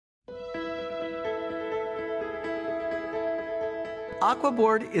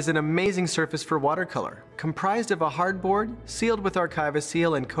Aquabord is an amazing surface for watercolor, comprised of a hardboard, sealed with archival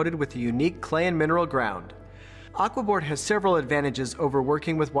seal and coated with a unique clay and mineral ground. Aquabord has several advantages over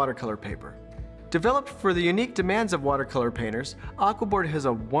working with watercolor paper. Developed for the unique demands of watercolor painters, Aquabord has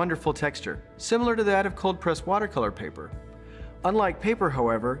a wonderful texture, similar to that of cold-pressed watercolor paper. Unlike paper,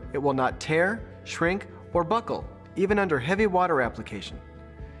 however, it will not tear, shrink, or buckle, even under heavy water application.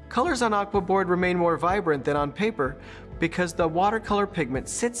 Colors on Aquabord remain more vibrant than on paper because the watercolor pigment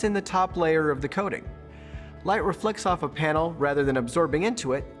sits in the top layer of the coating. Light reflects off a panel rather than absorbing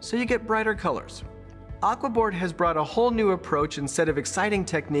into it, so you get brighter colors. Aquabord has brought a whole new approach and set of exciting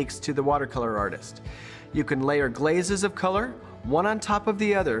techniques to the watercolor artist. You can layer glazes of color, one on top of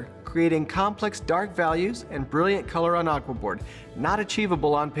the other, creating complex dark values and brilliant color on Aquabord, not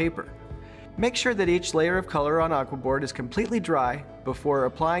achievable on paper. Make sure that each layer of color on Aquabord is completely dry before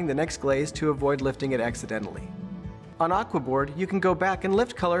applying the next glaze to avoid lifting it accidentally. On Aquabord, you can go back and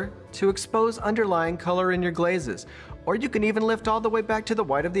lift color to expose underlying color in your glazes, or you can even lift all the way back to the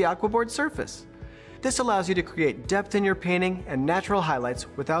white of the Aquabord surface. This allows you to create depth in your painting and natural highlights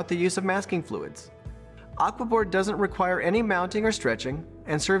without the use of masking fluids. Aquabord doesn't require any mounting or stretching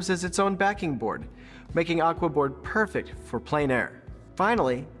and serves as its own backing board, making Aquabord perfect for plein air.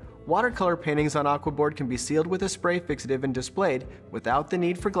 Finally, watercolor paintings on Aquabord can be sealed with a spray fixative and displayed without the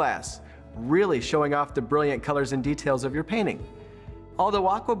need for glass, really showing off the brilliant colors and details of your painting. Although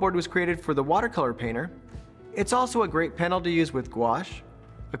Aquabord was created for the watercolor painter, it's also a great panel to use with gouache,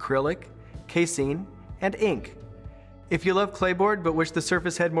 acrylic, casein, and ink. If you love clayboard but wish the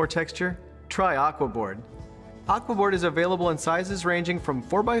surface had more texture, try Aquabord. Aquabord is available in sizes ranging from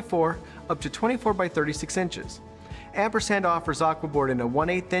 4x4 up to 24x36 inches. Ampersand offers Aquabord in a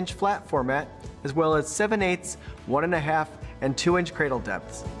 1/8 inch flat format, as well as 7/8, 1.5, and 2 inch cradle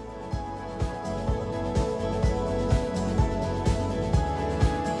depths.